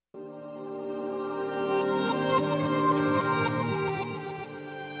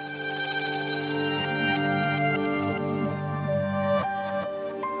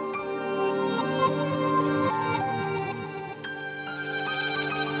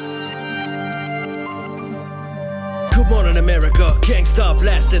Morning America, gangsta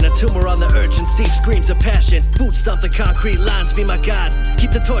blasting, a tumor on the urchin, steep screams of passion. Boots stomp the concrete lines, be my guide.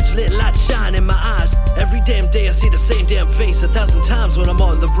 Keep the torch lit, light shine in my eyes. Every damn day I see the same damn face 1,000 times when I'm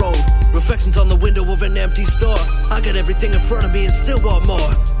on the road. Reflections on the window of an empty store. I got everything in front of me and still want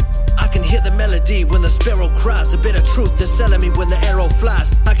more. I can hear the melody when the sparrow cries. A bit of truth they're selling me when the arrow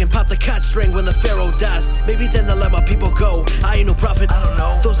flies. I can pop the kite string when the pharaoh dies. Maybe then they'll let my people go. I ain't no prophet, I don't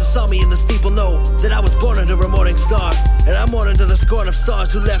know. Those that saw me in the steeple know that I was born under a morning star. And I'm born under the scorn of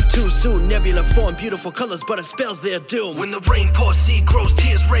stars who left too soon. Nebula form, beautiful colors, but it spells their doom. When the rain pours, seed grows,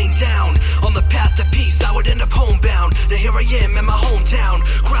 tears rain down. On the path to peace, I would end up homebound. Now here I am in my hometown.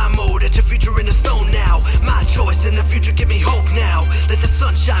 Crime mode, at your future in the stone now. My choice in the future, give me hope now. Let the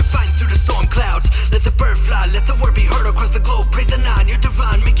sunshine fight through the storm clouds. Let the bird fly, let the word be heard across the globe. Praise the nine, you're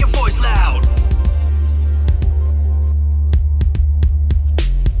divine, make your voice loud.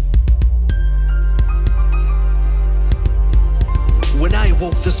 When I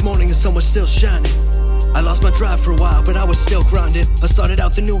awoke this morning, the sun was still shining. I lost my drive for a while, but I was still grinding. I started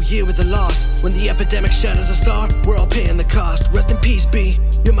out the new year with a loss. When the epidemic shatters a star, we're all paying the cost. Rest in peace, B.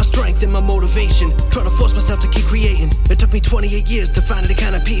 You're my strength and my motivation. Trying to force myself to keep creating. It took me 28 years to find any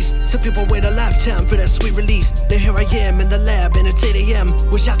kind of peace. Some people wait a lifetime for that sweet release. Then here I am in the lab and it's 8 a.m.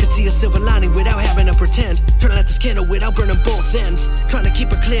 Wish I could see a silver lining without having to pretend. Trying to light this candle without burning both ends. Trying to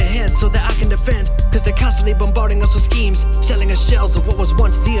keep a clear head so that I can defend. Cause they're constantly bombarding us with schemes. Selling us shells of what was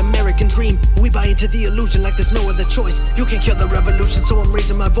once the American dream. We buy into the illusion like there's no other choice. You can't kill the revolution, so I'm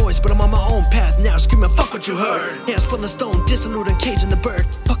raising my voice. But I'm on my own path now, screaming fuck what you heard. Hands from the stone, dissolute and caging the bird.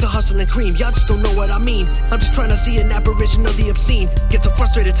 Fuck the hustle and cream, y'all just don't know what I mean. I'm just trying to see an apparition of the obscene. Get so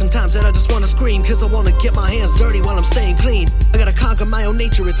frustrated sometimes that I just wanna scream. Cause I wanna get my hands dirty while I'm staying clean. I gotta conquer my own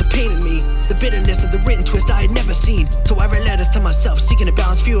nature, it's a pain in me. The bitterness of the written twist I had never seen. So I write letters to myself, seeking a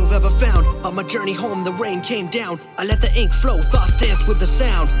balance few have ever found. On my journey home, the rain came down. I let the ink flow, thoughts dance with the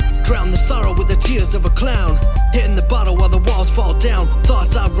sound. Drown the sorrow with the tears of a clown. Hitting the bottle while the walls fall down.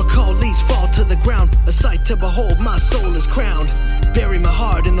 Thoughts I recall, leaves fall to the ground. A sight to behold, my soul is crowned. Bury my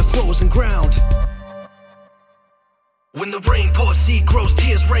heart in the frozen ground. When the rain pours, seed grows,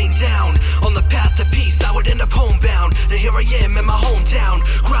 tears rain down. On the path to peace, I would end up homebound. Now here I am in my hometown.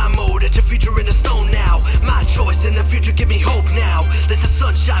 Crime mode, at your future in the stone now. My choice in the future, give me hope now. Let the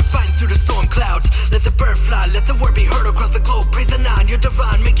sunshine fighting through the storm clouds. Let the bird fly, let the word be heard across the globe. Praise the nine, you're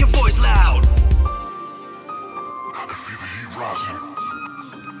divine, make your voice loud. I can feel the heat rising.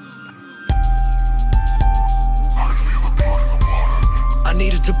 I can feel the blood in the water. I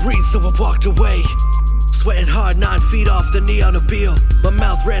needed to breathe, so I walked away. Sweating hard, 9 feet off the knee on a bill. My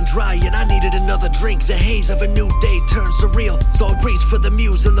mouth ran dry and I needed another drink. The haze of a new day turned surreal. So I reached for the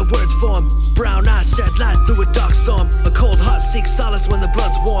muse in the words form. Brown eyes shed light through a dark storm. A cold heart seeks solace when the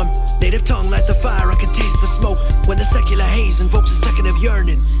blood's warm. Native tongue light the fire, I can taste the smoke. When the secular haze invokes a second of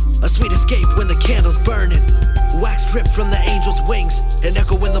yearning. A sweet escape when the candle's burning. Wax drip from the angel's wings. An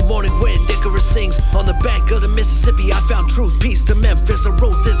echo in the morning wind, Icarus sings. On the bank of the Mississippi I found truth. Peace to Memphis, I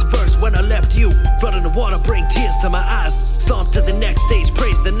wrote this verse when I left you. Blood in the water, bring tears to my eyes. Stomp to the next stage,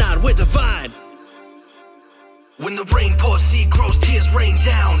 praise the nine, we're divine. When the rain pours, seed grows, tears rain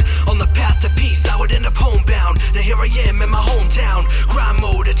down. On the path to peace, I would end up homebound. Now here I am in my hometown. Crime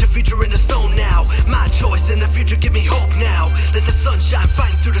mode,